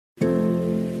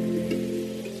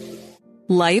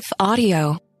Life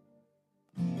Audio.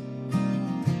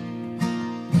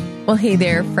 Well, hey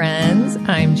there, friends.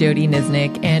 I'm Jody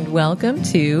Nisnik, and welcome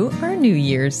to our New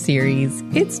Year's series.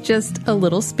 It's just a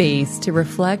little space to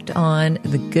reflect on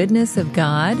the goodness of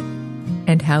God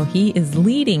and how He is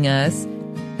leading us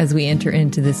as we enter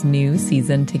into this new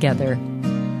season together.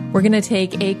 We're going to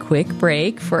take a quick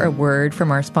break for a word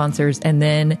from our sponsors, and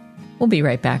then we'll be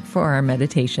right back for our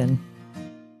meditation.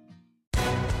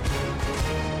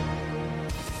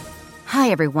 Hi,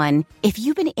 everyone. If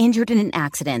you've been injured in an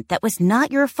accident that was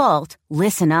not your fault,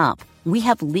 listen up. We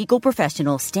have legal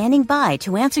professionals standing by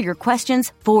to answer your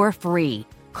questions for free.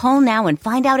 Call now and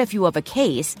find out if you have a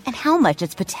case and how much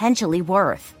it's potentially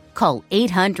worth. Call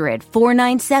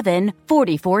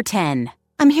 800-497-4410.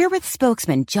 I'm here with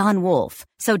spokesman John Wolf.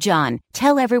 So, John,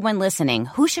 tell everyone listening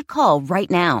who should call right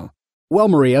now. Well,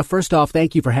 Maria, first off,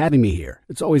 thank you for having me here.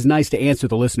 It's always nice to answer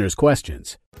the listeners'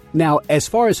 questions. Now, as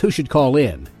far as who should call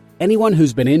in, anyone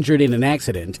who's been injured in an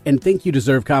accident and think you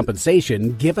deserve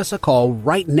compensation, give us a call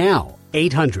right now.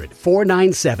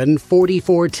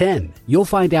 800-497-4410. You'll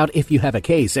find out if you have a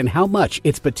case and how much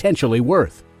it's potentially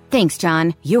worth. Thanks,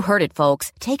 John. You heard it,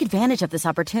 folks. Take advantage of this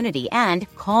opportunity and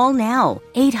call now.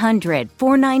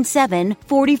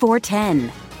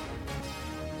 800-497-4410.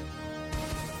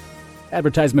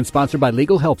 Advertisement sponsored by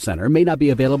Legal Help Center. May not be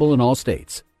available in all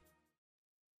states.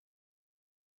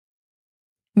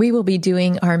 We will be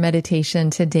doing our meditation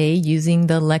today using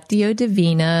the Lectio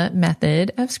Divina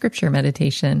method of scripture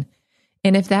meditation.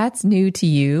 And if that's new to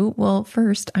you, well,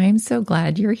 first, I'm so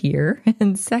glad you're here.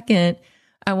 And second,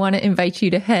 I want to invite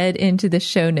you to head into the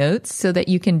show notes so that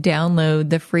you can download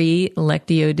the free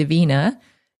Lectio Divina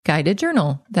guided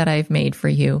journal that I've made for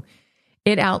you.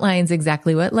 It outlines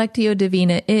exactly what Lectio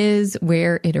Divina is,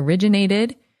 where it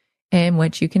originated, and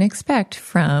what you can expect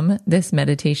from this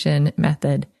meditation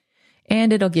method.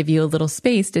 And it'll give you a little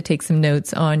space to take some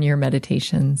notes on your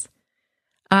meditations.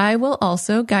 I will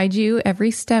also guide you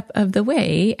every step of the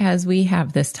way as we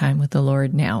have this time with the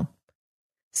Lord now.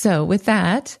 So with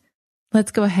that,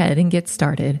 let's go ahead and get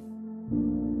started.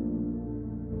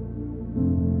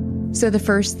 So the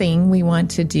first thing we want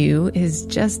to do is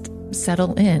just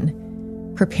settle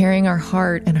in, preparing our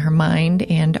heart and our mind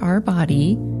and our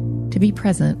body to be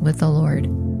present with the Lord.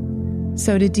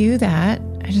 So to do that,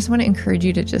 I just want to encourage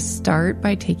you to just start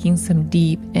by taking some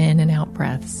deep in and out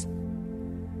breaths.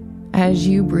 As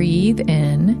you breathe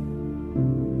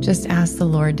in, just ask the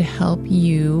Lord to help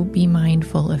you be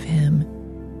mindful of Him.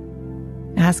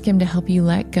 Ask Him to help you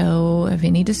let go of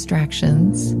any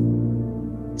distractions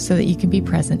so that you can be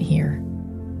present here.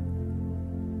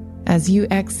 As you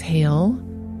exhale,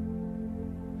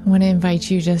 I want to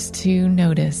invite you just to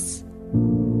notice,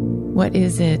 what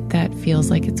is it that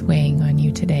feels like it's weighing on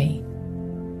you today?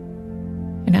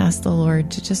 And ask the Lord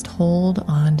to just hold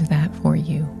on to that for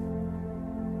you.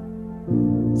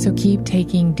 So keep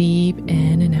taking deep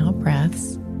in and out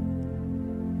breaths.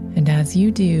 And as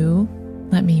you do,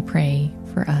 let me pray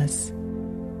for us.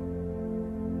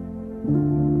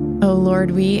 Oh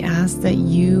Lord, we ask that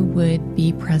you would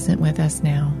be present with us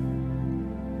now.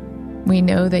 We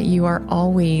know that you are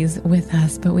always with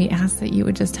us, but we ask that you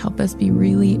would just help us be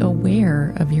really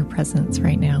aware of your presence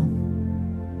right now.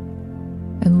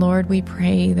 And Lord, we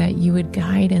pray that you would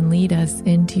guide and lead us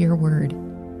into your word,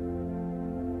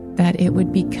 that it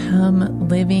would become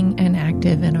living and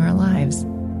active in our lives.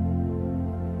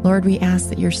 Lord, we ask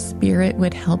that your Spirit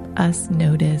would help us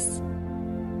notice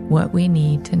what we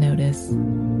need to notice,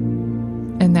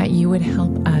 and that you would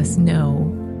help us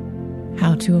know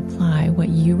how to apply what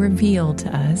you reveal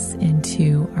to us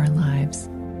into our lives.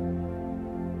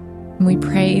 And we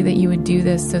pray that you would do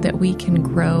this so that we can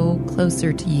grow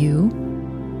closer to you,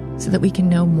 so that we can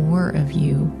know more of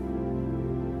you,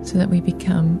 so that we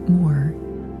become more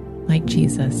like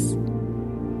Jesus.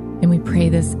 And we pray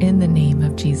this in the name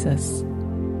of Jesus.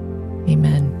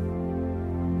 Amen.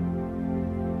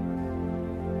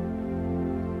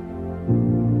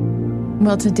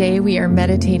 Well, today we are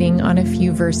meditating on a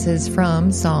few verses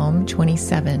from Psalm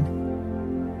 27.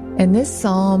 And this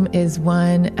psalm is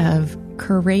one of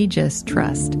courageous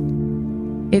trust.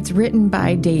 It's written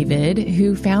by David,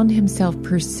 who found himself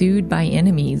pursued by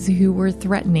enemies who were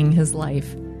threatening his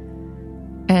life.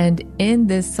 And in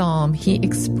this psalm, he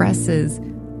expresses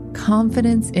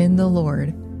confidence in the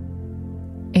Lord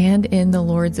and in the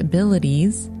Lord's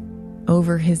abilities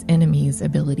over his enemies'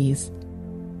 abilities.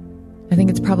 I think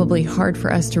it's probably hard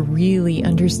for us to really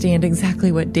understand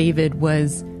exactly what David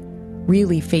was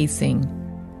really facing.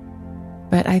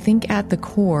 But I think at the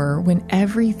core, when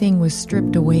everything was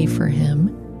stripped away for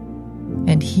him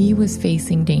and he was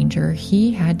facing danger,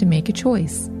 he had to make a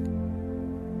choice.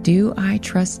 Do I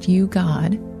trust you,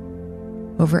 God,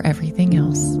 over everything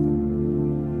else?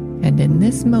 And in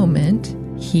this moment,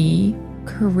 he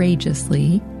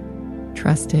courageously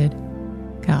trusted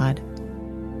God,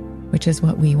 which is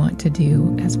what we want to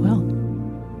do as well.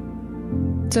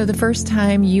 So the first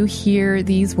time you hear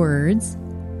these words,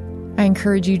 I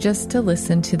encourage you just to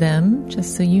listen to them,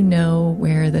 just so you know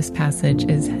where this passage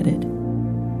is headed.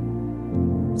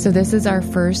 So this is our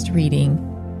first reading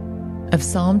of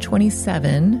Psalm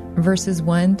 27, verses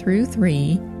 1 through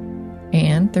 3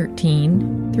 and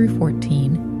 13 through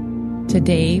 14.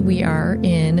 Today we are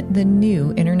in the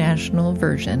New International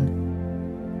Version.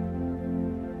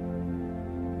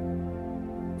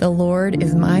 The Lord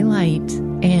is my light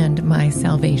and my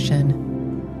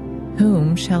salvation.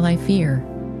 Whom shall I fear?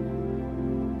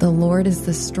 The Lord is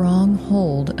the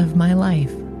stronghold of my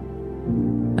life.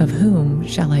 Of whom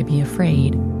shall I be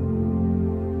afraid?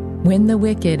 When the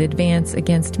wicked advance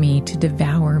against me to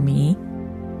devour me,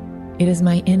 it is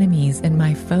my enemies and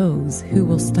my foes who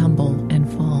will stumble and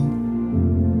fall.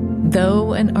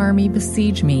 Though an army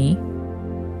besiege me,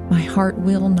 my heart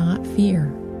will not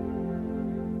fear.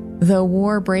 Though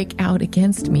war break out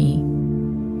against me,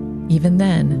 even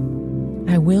then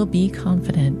I will be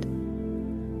confident.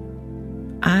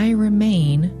 I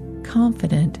remain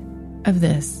confident of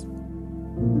this.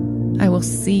 I will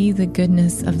see the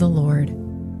goodness of the Lord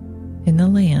in the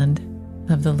land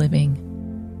of the living.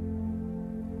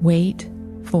 Wait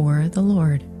for the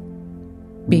Lord.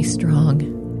 Be strong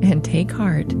and take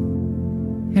heart,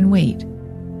 and wait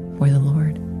for the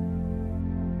Lord.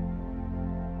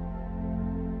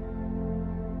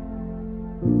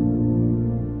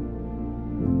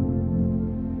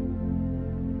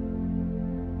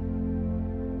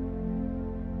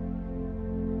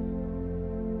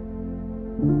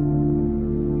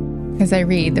 As I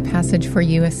read the passage for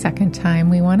you a second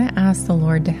time, we want to ask the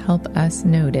Lord to help us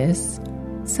notice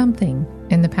something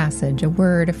in the passage, a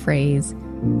word, a phrase,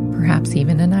 perhaps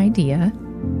even an idea.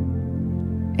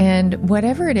 And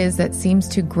whatever it is that seems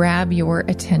to grab your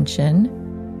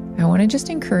attention, I want to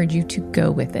just encourage you to go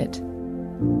with it,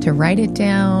 to write it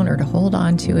down or to hold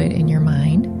on to it in your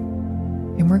mind.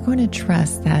 And we're going to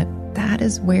trust that that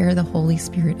is where the Holy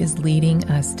Spirit is leading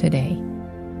us today.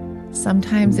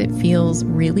 Sometimes it feels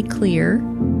really clear.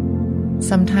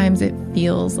 Sometimes it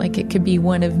feels like it could be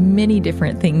one of many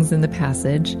different things in the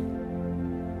passage.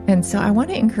 And so I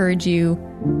want to encourage you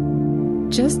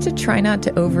just to try not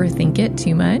to overthink it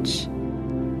too much,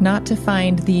 not to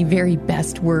find the very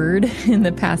best word in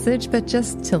the passage, but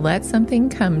just to let something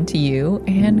come to you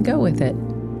and go with it.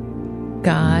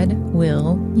 God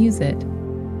will use it.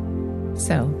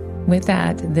 So with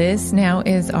that, this now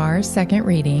is our second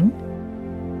reading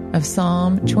of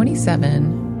Psalm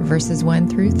 27, verses 1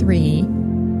 through 3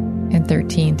 and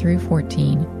 13 through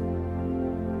 14.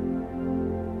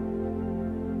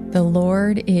 The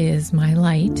Lord is my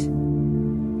light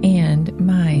and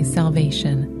my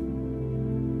salvation.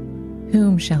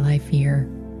 Whom shall I fear?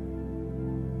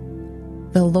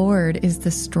 The Lord is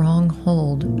the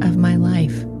stronghold of my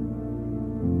life.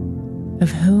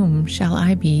 Of whom shall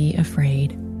I be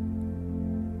afraid?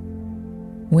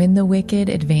 When the wicked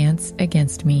advance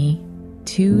against me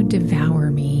to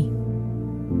devour me,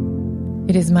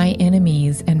 it is my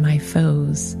enemies and my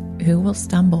foes who will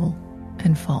stumble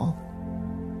and fall.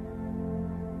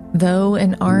 Though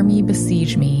an army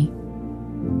besiege me,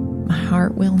 my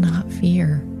heart will not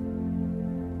fear.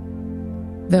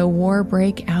 Though war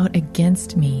break out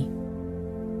against me,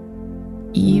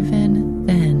 even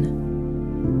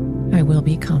then I will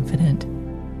be confident.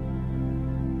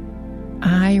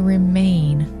 I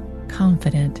remain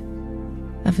confident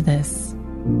of this.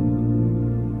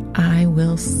 I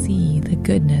will see the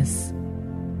goodness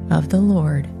of the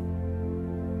Lord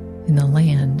in the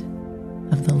land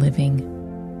of the living.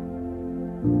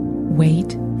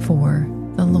 Wait for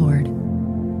the Lord.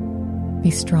 Be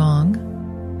strong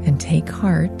and take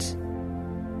heart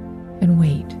and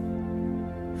wait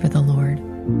for the Lord.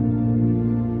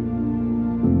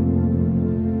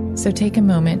 So take a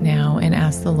moment now and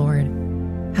ask the Lord,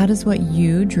 how does what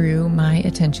you drew my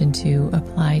attention to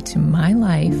apply to my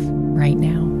life right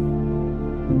now?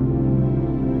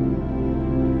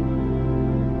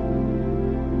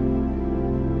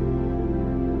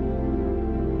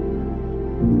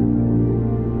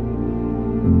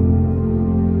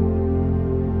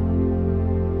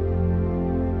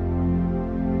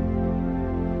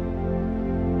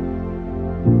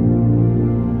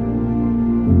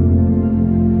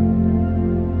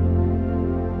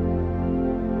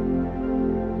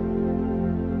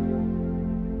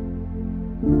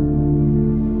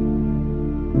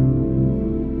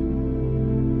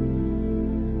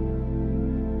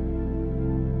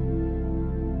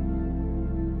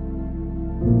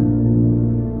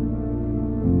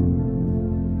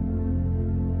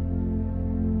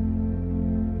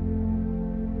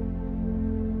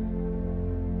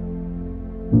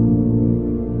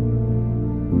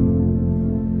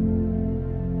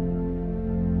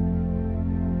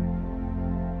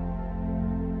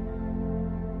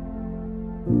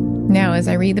 Now, as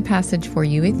I read the passage for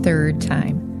you a third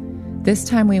time, this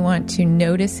time we want to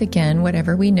notice again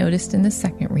whatever we noticed in the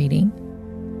second reading,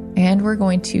 and we're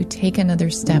going to take another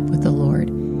step with the Lord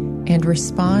and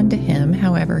respond to Him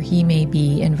however He may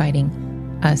be inviting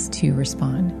us to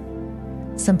respond.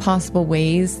 Some possible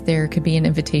ways there could be an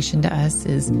invitation to us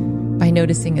is by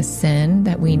noticing a sin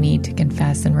that we need to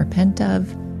confess and repent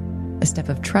of, a step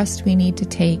of trust we need to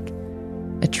take,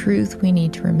 a truth we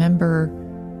need to remember,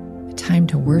 a time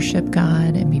to worship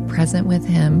God and be present with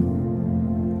Him,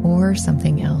 or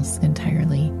something else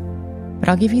entirely. But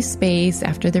I'll give you space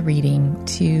after the reading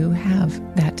to have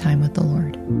that time with the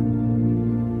Lord.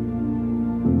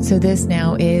 So this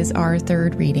now is our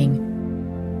third reading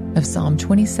of Psalm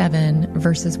 27,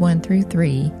 verses 1 through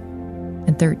 3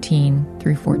 and 13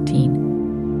 through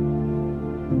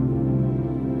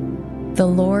 14. The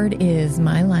Lord is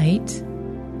my light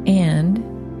and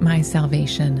my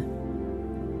salvation.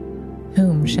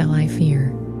 Whom shall I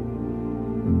fear?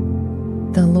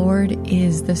 The Lord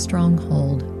is the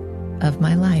stronghold of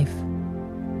my life.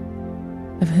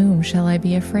 Of whom shall I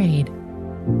be afraid?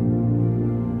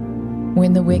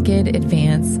 When the wicked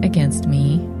advance against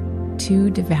me to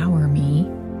devour me,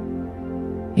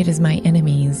 it is my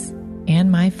enemies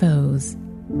and my foes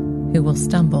who will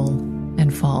stumble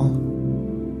and fall.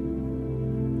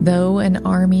 Though an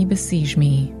army besiege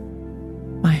me,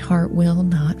 my heart will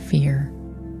not fear.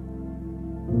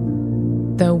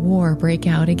 Though war break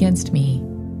out against me,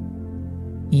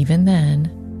 even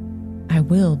then I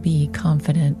will be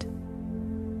confident.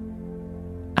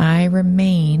 I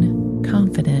remain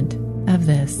confident of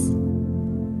this.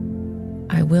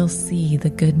 I will see the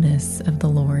goodness of the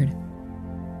Lord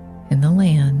in the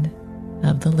land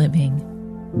of the living.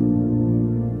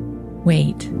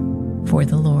 Wait for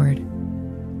the Lord.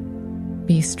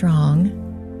 Be strong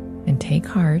and take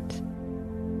heart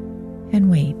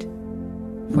and wait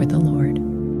for the Lord.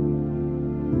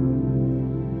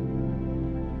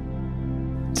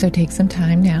 So take some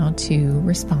time now to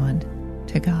respond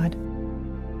to God.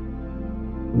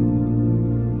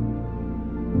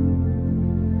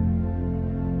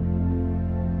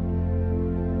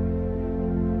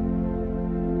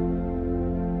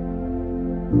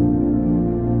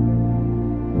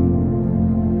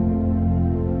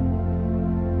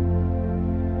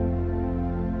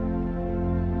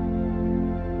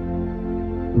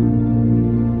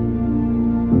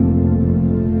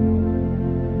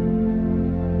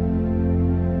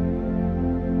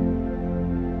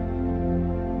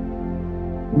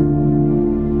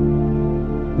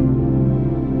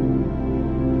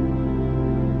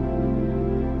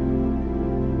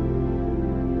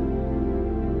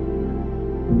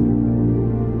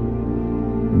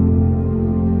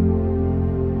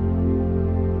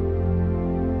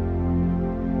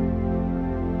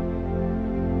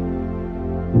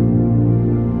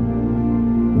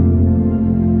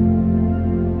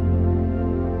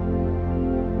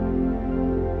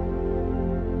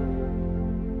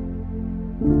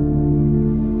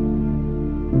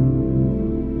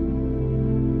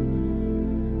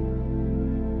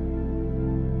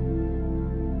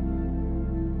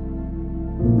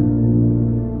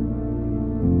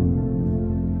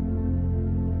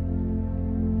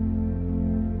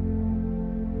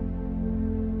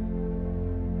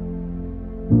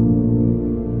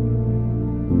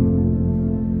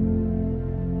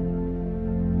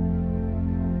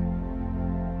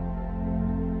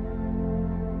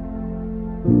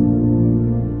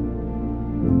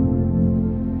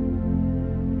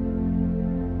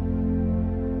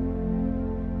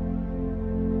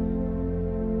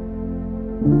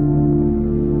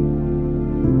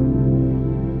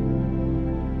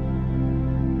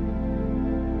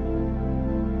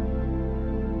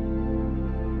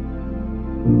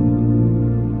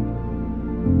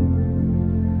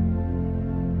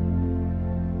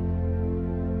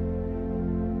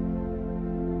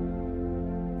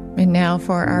 And now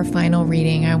for our final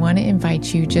reading, I want to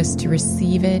invite you just to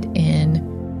receive it in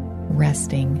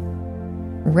resting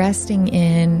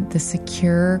in the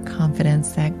secure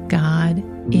confidence that God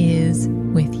is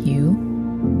with you.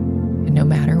 And no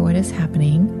matter what is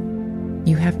happening,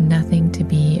 you have nothing to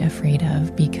be afraid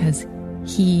of because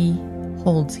He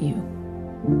holds you.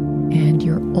 And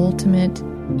your ultimate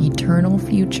eternal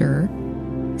future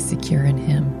is secure in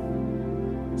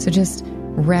Him. So just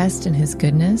rest in His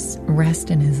goodness,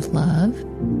 rest in His love,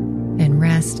 and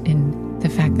rest in the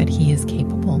fact that He is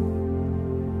capable.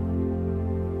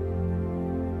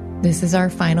 This is our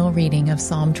final reading of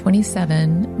Psalm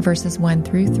 27, verses 1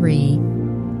 through 3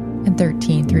 and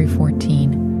 13 through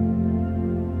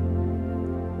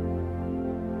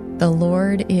 14. The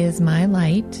Lord is my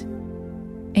light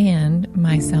and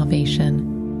my salvation.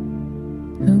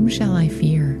 Whom shall I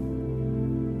fear?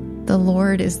 The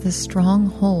Lord is the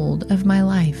stronghold of my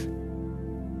life.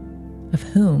 Of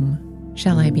whom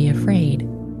shall I be afraid?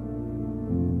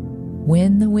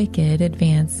 When the wicked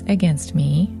advance against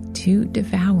me to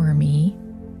devour me,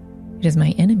 it is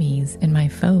my enemies and my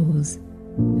foes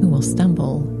who will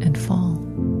stumble and fall.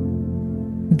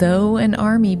 Though an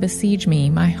army besiege me,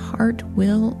 my heart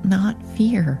will not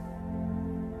fear.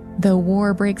 Though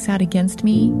war breaks out against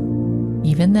me,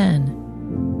 even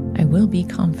then I will be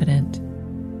confident.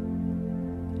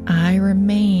 I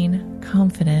remain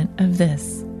confident of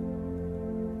this: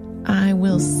 I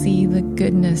will see the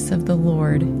goodness of the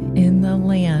Lord in the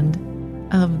land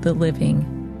of the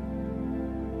living.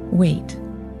 Wait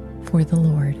for the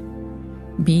Lord.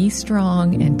 Be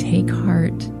strong and take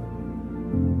heart,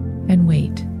 and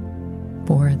wait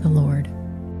for the Lord.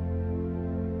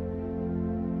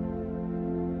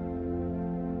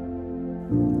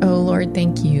 Oh Lord,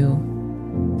 thank you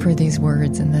for these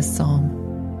words in this psalm.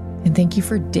 And thank you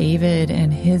for David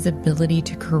and his ability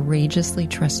to courageously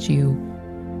trust you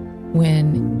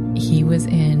when he was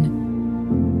in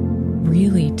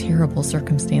really terrible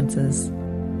circumstances.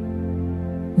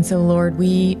 And so, Lord,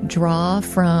 we draw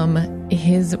from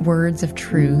his words of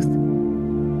truth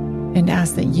and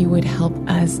ask that you would help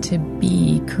us to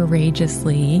be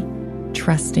courageously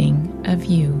trusting of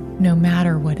you, no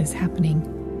matter what is happening,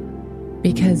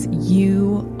 because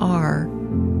you are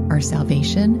our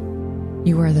salvation.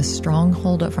 You are the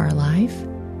stronghold of our life,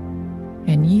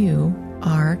 and you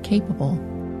are capable.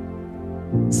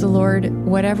 So Lord,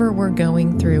 whatever we're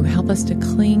going through, help us to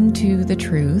cling to the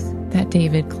truth that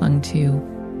David clung to,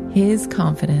 his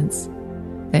confidence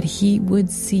that he would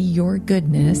see your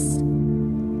goodness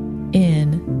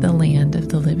in the land of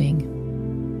the living.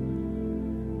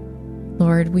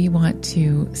 Lord, we want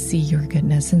to see your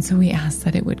goodness, and so we ask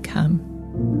that it would come.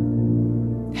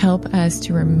 Help us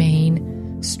to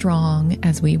remain strong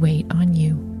as we wait on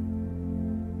you.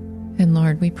 And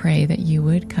Lord, we pray that you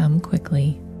would come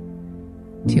quickly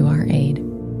to our aid.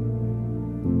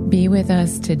 Be with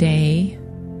us today.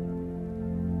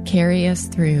 Carry us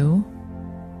through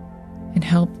and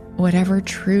help whatever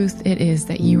truth it is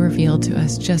that you reveal to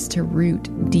us just to root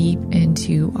deep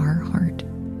into our heart.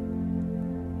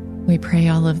 We pray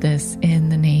all of this in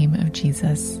the name of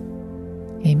Jesus.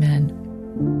 Amen.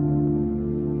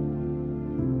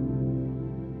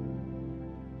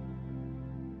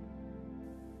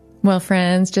 Well,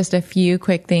 friends, just a few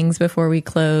quick things before we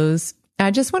close. I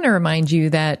just want to remind you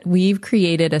that we've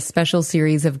created a special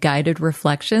series of guided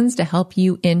reflections to help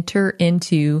you enter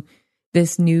into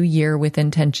this new year with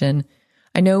intention.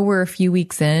 I know we're a few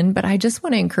weeks in, but I just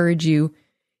want to encourage you,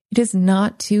 it is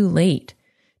not too late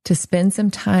to spend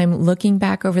some time looking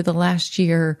back over the last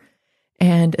year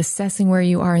and assessing where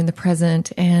you are in the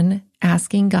present and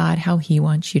asking God how He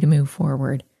wants you to move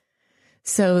forward.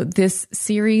 So this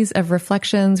series of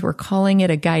reflections, we're calling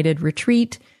it a guided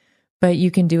retreat, but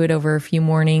you can do it over a few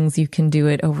mornings, you can do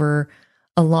it over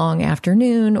a long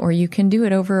afternoon, or you can do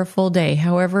it over a full day,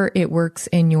 however it works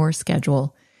in your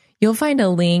schedule. You'll find a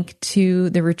link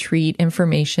to the retreat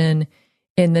information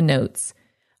in the notes.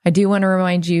 I do want to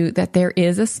remind you that there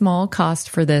is a small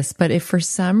cost for this, but if for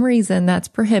some reason that's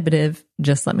prohibitive,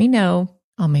 just let me know.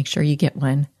 I'll make sure you get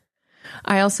one.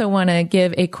 I also want to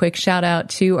give a quick shout out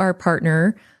to our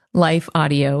partner, Life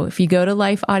Audio. If you go to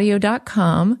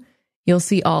lifeaudio.com, you'll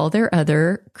see all their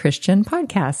other Christian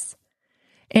podcasts.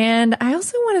 And I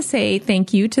also want to say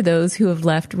thank you to those who have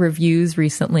left reviews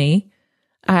recently.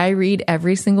 I read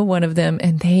every single one of them,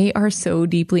 and they are so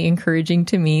deeply encouraging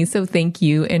to me. So thank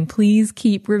you. And please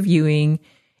keep reviewing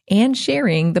and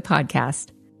sharing the podcast.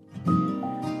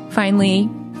 Finally,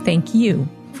 thank you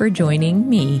for joining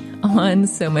me on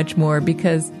So Much More,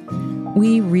 because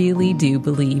we really do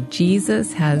believe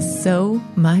Jesus has so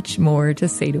much more to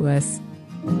say to us,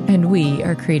 and we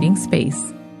are creating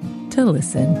space to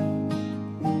listen.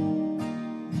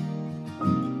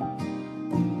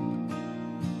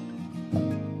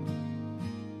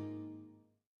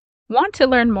 Want to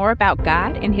learn more about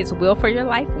God and His will for your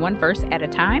life, one verse at a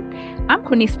time? I'm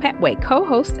Quinice Petway,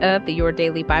 co-host of the Your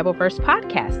Daily Bible Verse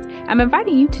podcast. I'm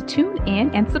inviting you to tune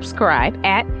in and subscribe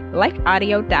at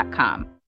lifeaudio.com.